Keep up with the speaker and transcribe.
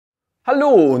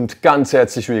Hallo und ganz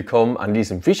herzlich willkommen an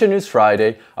diesem Fischer News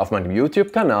Friday auf meinem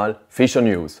YouTube-Kanal Fischer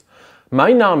News.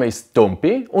 Mein Name ist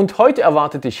Dompi und heute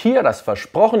erwartet dich hier das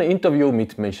versprochene Interview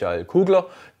mit Michael Kugler,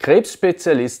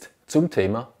 Krebs-Spezialist zum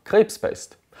Thema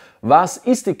Krebspest. Was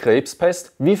ist die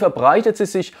Krebspest, wie verbreitet sie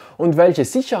sich und welche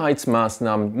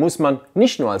Sicherheitsmaßnahmen muss man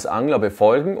nicht nur als Angler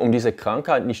befolgen, um diese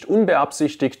Krankheit nicht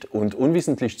unbeabsichtigt und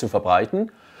unwissentlich zu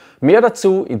verbreiten? Mehr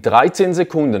dazu in 13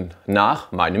 Sekunden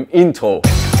nach meinem Intro.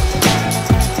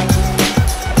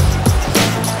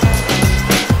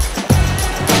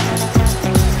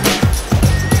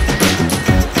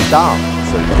 Da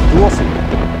soll man durch sein.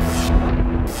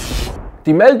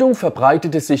 Die Meldung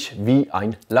verbreitete sich wie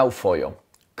ein Lauffeuer.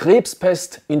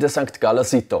 Krebs-Pest in der St.Galler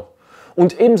Sitter.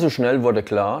 Und ebenso schnell wurde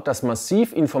klar, dass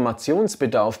massiv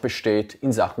Informationsbedarf besteht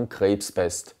in Sachen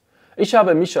Krebspest. Ich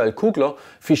habe Michael Kugler,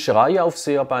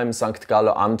 Fischereiaufseher beim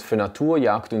St.Galler Amt für Natur,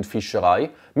 Jagd und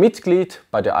Fischerei, Mitglied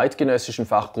bei der eidgenössischen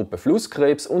Fachgruppe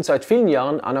Flusskrebs und seit vielen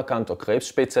Jahren anerkannter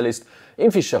Krebsspezialist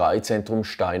im Fischereizentrum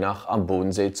Steinach am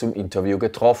Bodensee zum Interview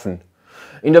getroffen.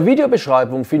 In der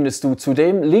Videobeschreibung findest du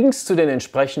zudem Links zu den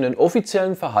entsprechenden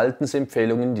offiziellen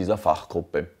Verhaltensempfehlungen dieser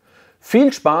Fachgruppe.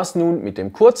 Viel Spaß nun mit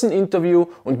dem kurzen Interview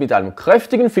und mit einem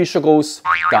kräftigen Fischergruß,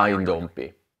 dein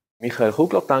Dompi. Michael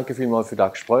Kugler, danke vielmals für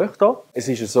das Gespräch hier. Es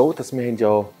ist ja so, dass wir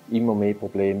ja immer mehr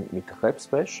Probleme mit der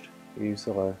Krebspest in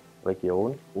unserer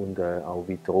Region und auch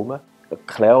weiter herum.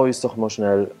 Erklär uns doch mal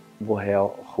schnell,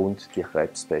 woher kommt die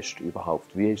Krebspest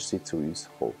überhaupt? Wie ist sie zu uns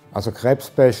gekommen? Also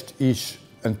Krebspest ist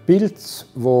ein Pilz,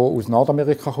 der aus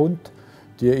Nordamerika kommt.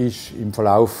 Die ist im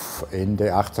Verlauf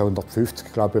Ende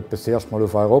 1850, glaube ich, das erste Mal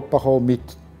auf Europa gekommen mit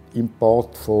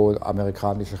Import von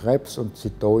amerikanischen Krebs und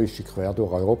seitdem ist sie quer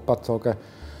durch Europa gezogen.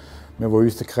 Wir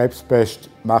wissen, die Krebspest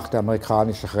macht der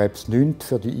amerikanische Krebs nichts.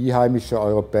 Für die einheimischen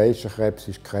europäischen Krebs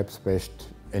ist die Krebspest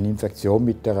eine Infektion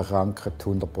mit dieser Krankheit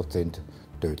 100%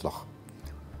 tödlich.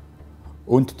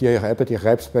 Und die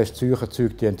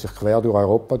Krebspest-Seuchenzüge, die haben sich quer durch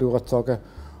Europa durchgezogen.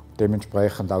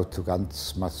 Dementsprechend auch zu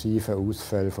ganz massiven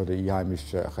Ausfällen der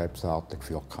einheimischen Krebsarten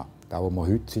geführt haben. Da, wo wir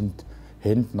heute sind,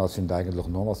 sind eigentlich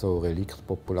nur noch so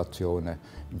Reliktpopulationen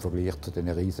im Vergleich zu den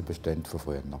Riesenbeständen von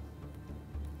früher.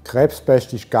 Die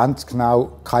Krebspest ist ganz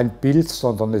genau kein Pilz,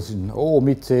 sondern es ist ein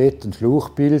Oomycet, ein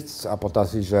Schluchpilz, aber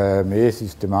das ist mehr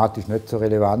systematisch nicht so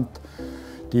relevant.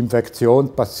 Die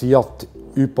Infektion passiert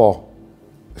über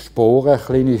Sporen,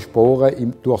 kleine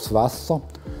Sporen durchs Wasser.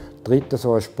 Tritt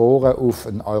so eine Spore auf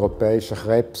einen europäischen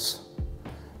Krebs,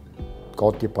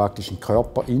 geht die praktisch in den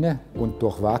Körper rein und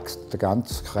durchwächst den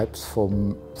ganzen Krebs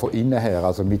von innen her.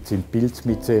 Also mit seinem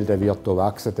Pilzmyzel, der wird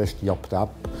durchwachsen, der stirbt ab.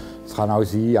 Es kann auch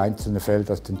sein, in einzelnen Fällen,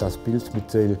 dass dann das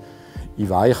Pilzmyzel in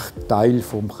Weichteil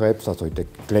vom Krebs, also in den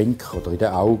Gelenken oder in den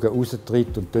Augen,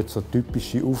 raustritt und dort so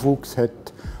typische Aufwuchs hat,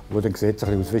 wo dann sieht es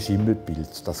ein bisschen aus wie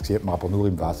Schimmelpilz. Das sieht man aber nur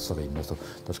im Wasser. Also,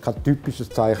 das ist kein typisches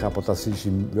Zeichen, aber das ist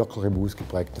wirklich im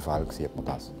ausgeprägten Fall sieht man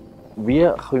das. Wie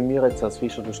können wir jetzt als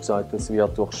Fischer, du hast gesagt, es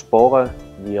wird durch Sporen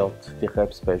wird die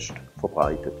Krebspest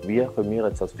verbreitet. Wie können wir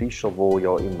jetzt als Fischer, die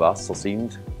ja im Wasser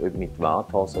sind, ob mit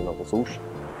Warthasen oder sonst,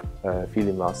 viel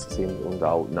im Wasser sind und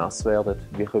auch nass werden,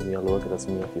 wie können wir schauen, dass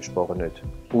wir die Sporen nicht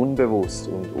unbewusst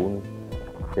und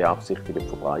unbeabsichtigt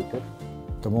verbreiten?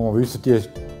 Da muss man wissen, die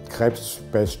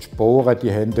Krebspestsporen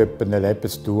haben etwa eine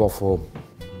Lebensdauer von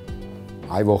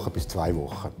 1 Woche bis 2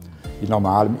 Wochen. In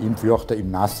normalem,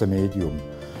 im nassen Medium.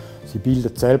 Sie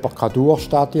bilden selber keine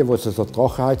Durchstadien, wo sie so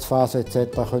Trockenheitsphase etc.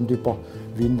 überwinden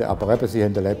können, aber eben, sie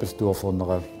haben eine Lebensdauer von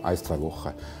 1-2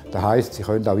 Wochen. Das heisst, sie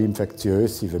können auch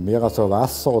infektiös sein. Wenn wir also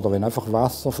Wasser oder wenn einfach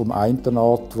Wasser vom einen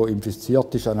Ort, wo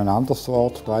infiziert ist, an einen anderen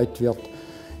Ort getragen wird,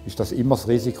 ist das immer das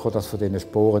Risiko, dass von diesen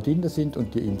Sporen drin sind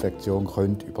und die Infektion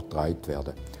könnte übertragen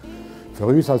werden. Für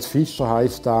uns als Fischer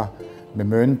heisst das, wir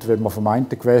müssen, wenn wir vom einen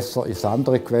Gewässer ins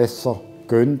andere Gewässer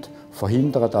gehen,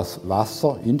 verhindern, dass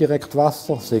Wasser, indirekt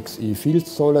Wasser, sei es in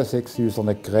Filzsäulen, sei es in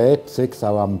unseren Geräten, sei es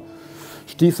auch am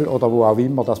Stiefel oder wo auch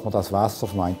immer, dass wir das Wasser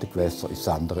vom einen Gewässer ins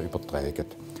andere übertragen.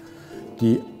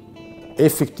 Die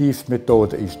effektivste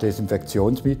Methode ist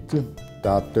Desinfektionsmittel.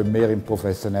 Das setzen wir im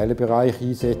professionellen Bereich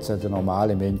einsetzen. Der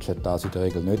normale Mensch hat das in der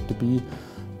Regel nicht dabei.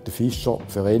 Der Fischer,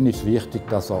 für ihn ist es wichtig,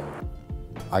 dass er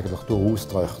eigentlich durch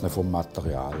Austrocknen vom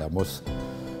Material. Er muss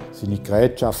seine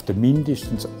Gerätschaften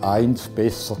mindestens 1,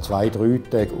 besser 2-3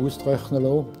 Tage austrocknen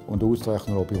lassen. Und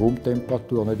austrocknen lassen bei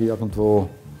Raumtemperatur, nicht irgendwo,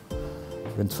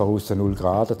 wenn es von außen 0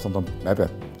 Grad, sondern eben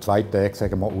 2 Tage,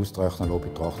 sagen wir, austrocknen lassen bei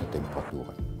trockenen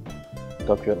Temperaturen.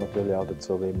 Da gehört natürlich auch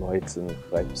dazu, wenn man jetzt einen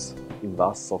Krebs im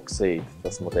Wasser sieht,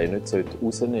 dass man den nicht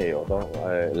rausnehmen sollte,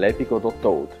 oder? Lebendig oder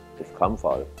tot, auf keinen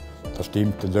Fall. Das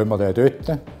stimmt, dann lassen wir den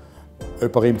dort.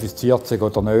 Ob er infiziert ist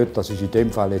oder nicht, das ist in dem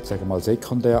Fall jetzt sagen wir mal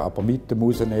sekundär, aber mit dem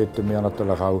Rausnehmen tun wir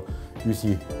natürlich auch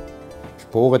unsere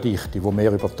Sporendichte, die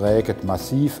wir übertragen,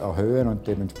 massiv erhöhen und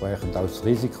dementsprechend auch das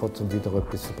Risiko, um wieder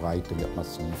etwas zu verbreiten, wird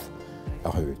massiv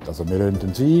erhöht. Also wir lassen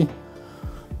ihn sein.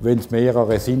 Wenn es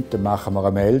mehrere sind, dann machen wir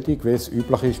eine Meldung. Wie es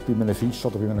üblich ist bei einem Fischer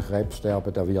oder bei einem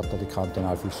Krebssterben, da wird die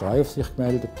kantonale Fischereiaufseher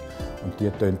gemeldet und die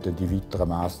dann die weiteren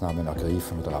Massnahmen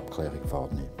ergreifen oder Abklärung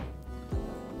vornehmen.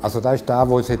 Also das ist das,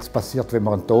 was jetzt passiert, wenn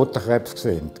wir einen toten Krebs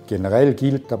sehen. Generell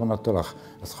gilt aber natürlich,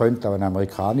 es könnte auch ein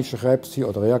amerikanischer Krebs sein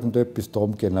oder irgendetwas,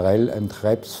 darum generell ein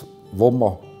Krebs, wo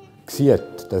man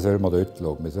sieht, den soll man dort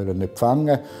lassen. Wir sollen ihn nicht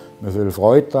fangen, wir sollen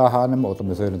Freude daran haben oder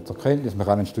wir sollen zur Kenntnis, man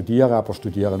kann ihn studieren, aber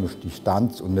studieren aus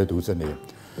Distanz und nicht rausnehmen.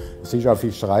 Es ist auch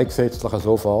fischereigesetzlich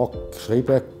so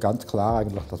vorgeschrieben, ganz klar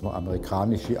eigentlich, dass man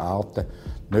amerikanische Arten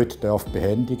nicht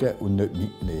behändigen und nicht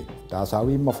mitnehmen darf. Das auch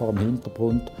immer vor dem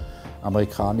Hintergrund.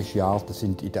 Amerikanische Arten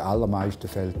sind in den allermeisten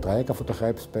Fällen Träger der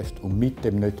Krebspest und mit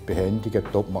dem nicht behändigen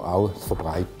tut man auch das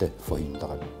Verbreiten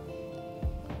verhindern.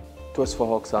 Du hast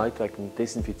vorher gesagt, wegen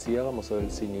Desinfizieren, man soll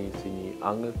seine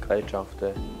Angelgerätschaften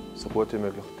so gut wie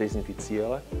möglich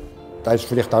desinfizieren. Das ist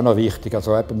vielleicht auch noch wichtig.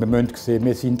 Also, wir müssen sehen,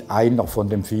 wir sind einer von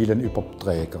den vielen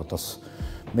Überträgern.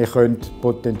 Wir können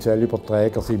potenziell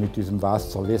Überträger sein mit unserem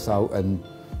Wasser, wie es auch ein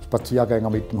Spaziergänger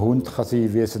mit dem Hund kann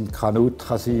sein, wie es ein Kanut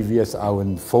kann sein, wie es auch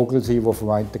ein Vogel sein, der vom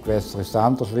einen Gewässer ins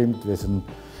andere schwimmt, wie es ein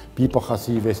Biber kann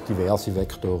sein, wie es diverse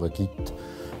Vektoren gibt.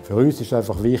 Für uns ist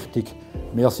einfach wichtig,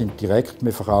 wir sind direkt,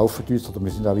 wir verkaufen uns, oder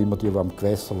wir sind auch immer die am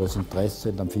Gewässer, die ein Interesse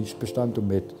haben am Fischbestand. Und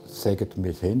wir sagen,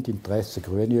 wir haben Interesse,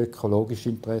 grüne ökologische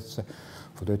Interesse.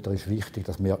 Von dort ist wichtig,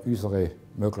 dass wir unsere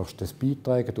Möglichstes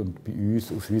beitragen und bei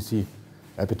uns auf unsere,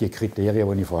 eben die Kriterien,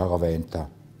 die ich vorher erwähnt habe,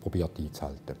 probiert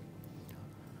einzuhalten.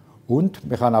 Und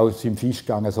man kann auch im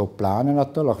Fischgang so planen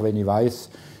natürlich, wenn ich weiss,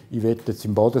 ich will jetzt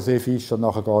im Bodensee fischen und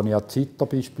nachher gehe ich an die Sitter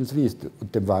beispielsweise.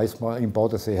 Und dann weiss man, im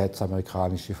Bodensee hat es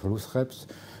amerikanische Flusskrebs.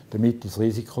 Damit das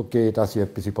Risiko geben, dass ich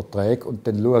etwas überträge. Und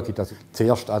dann schaue ich, dass ich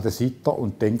zuerst an den Sitter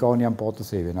und dann gehe ich am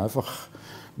Bodensee.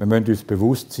 Wir müssen uns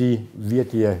bewusst sein, wie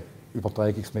die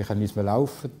Übertragungsmechanismen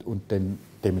laufen und dann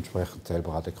dementsprechend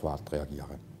selber adäquat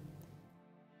reagieren.